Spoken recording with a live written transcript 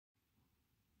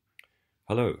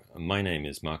Hello, my name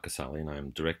is Mark Casali and I am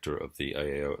Director of the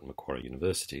AAO at Macquarie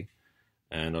University,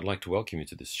 and I'd like to welcome you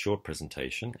to this short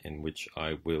presentation in which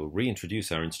I will reintroduce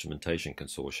our Instrumentation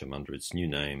Consortium under its new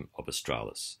name of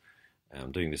Astralis.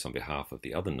 I'm doing this on behalf of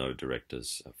the other node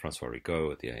directors, Francois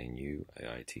Rigaud at the ANU,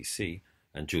 AITC,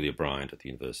 and Julia Bryant at the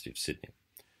University of Sydney.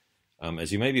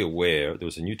 As you may be aware, there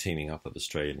was a new teaming up of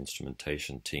Australian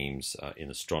instrumentation teams in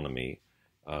astronomy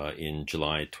in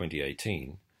July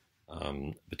 2018.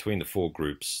 Between the four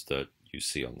groups that you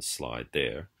see on the slide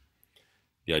there.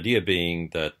 The idea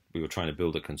being that we were trying to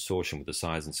build a consortium with the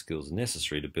size and skills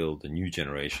necessary to build the new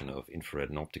generation of infrared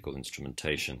and optical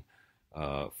instrumentation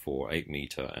for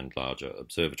 8-meter and larger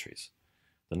observatories.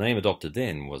 The name adopted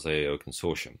then was AAO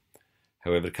Consortium.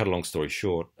 However, to cut a long story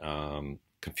short,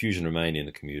 confusion remained in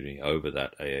the community over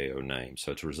that AAO name.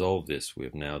 So to resolve this, we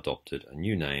have now adopted a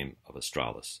new name of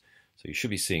Astralis. So you should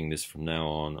be seeing this from now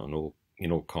on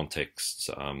in all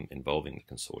contexts involving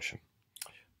the consortium.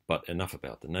 But enough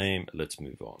about the name, let's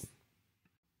move on.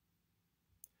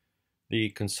 The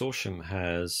consortium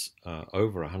has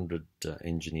over 100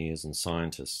 engineers and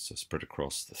scientists spread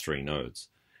across the three nodes.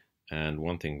 And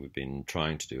one thing we've been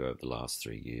trying to do over the last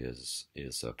 3 years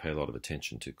is pay a lot of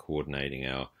attention to coordinating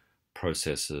our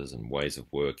processes and ways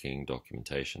of working,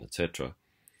 documentation, etc.,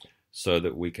 so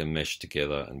that we can mesh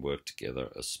together and work together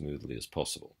as smoothly as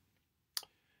possible.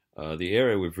 The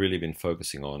area we've really been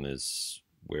focusing on is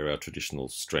where our traditional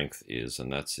strength is,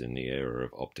 and that's in the area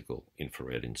of optical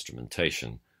infrared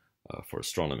instrumentation for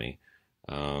astronomy.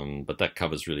 But that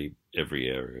covers really every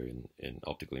area in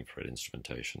optical infrared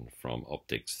instrumentation, from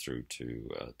optics through to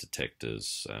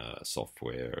detectors,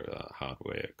 software,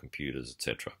 hardware, computers,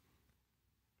 etc.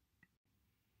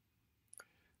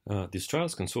 The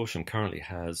Astralis Consortium currently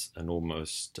has an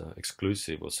almost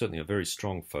exclusive, or certainly a very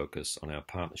strong focus on our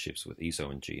partnerships with ESO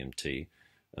and GMT,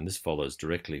 and this follows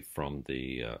directly from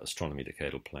the Astronomy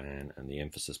Decadal Plan and the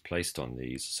emphasis placed on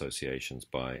these associations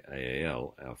by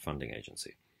AAL, our funding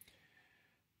agency.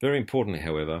 Very importantly,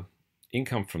 however,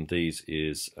 income from these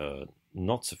is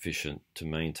not sufficient to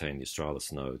maintain the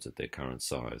Astralis nodes at their current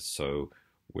size, so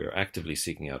we're actively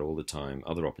seeking out all the time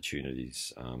other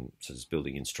opportunities, such as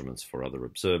building instruments for other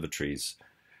observatories,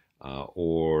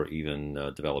 or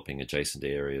even developing adjacent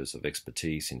areas of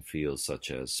expertise in fields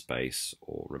such as space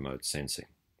or remote sensing.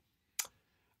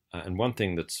 And one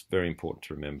thing that's very important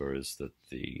to remember is that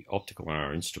the optical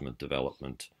IR instrument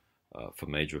development for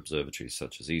major observatories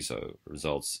such as ESO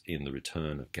results in the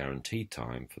return of guaranteed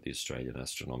time for the Australian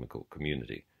astronomical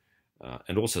community.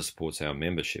 And also supports our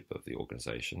membership of the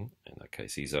organisation, in that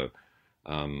case ESO,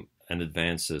 and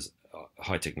advances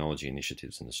high technology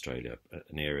initiatives in Australia,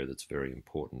 an area that's very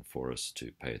important for us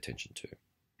to pay attention to.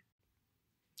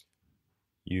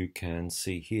 You can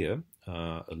see here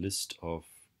a list of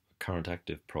current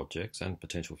active projects and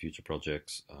potential future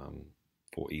projects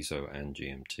for ESO and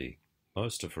GMT.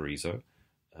 Most are for ESO,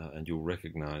 and you'll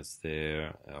recognise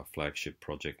there our flagship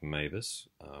project MAVIS,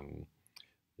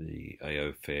 the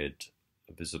AO-fed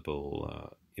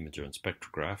visible imager and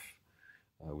spectrograph,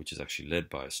 which is actually led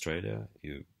by Australia.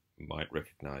 You might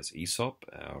recognise ESOP,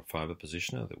 our fibre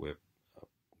positioner that we've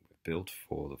built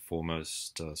for the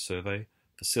Foremost survey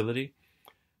facility,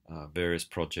 various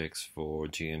projects for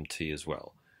GMT as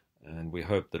well. And we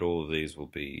hope that all of these will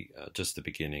be just the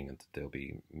beginning and that there'll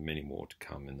be many more to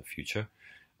come in the future.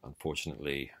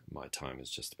 Unfortunately, my time is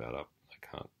just about up.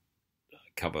 I can't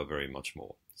cover very much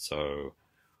more. So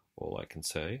all I can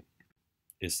say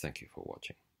is thank you for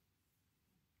watching.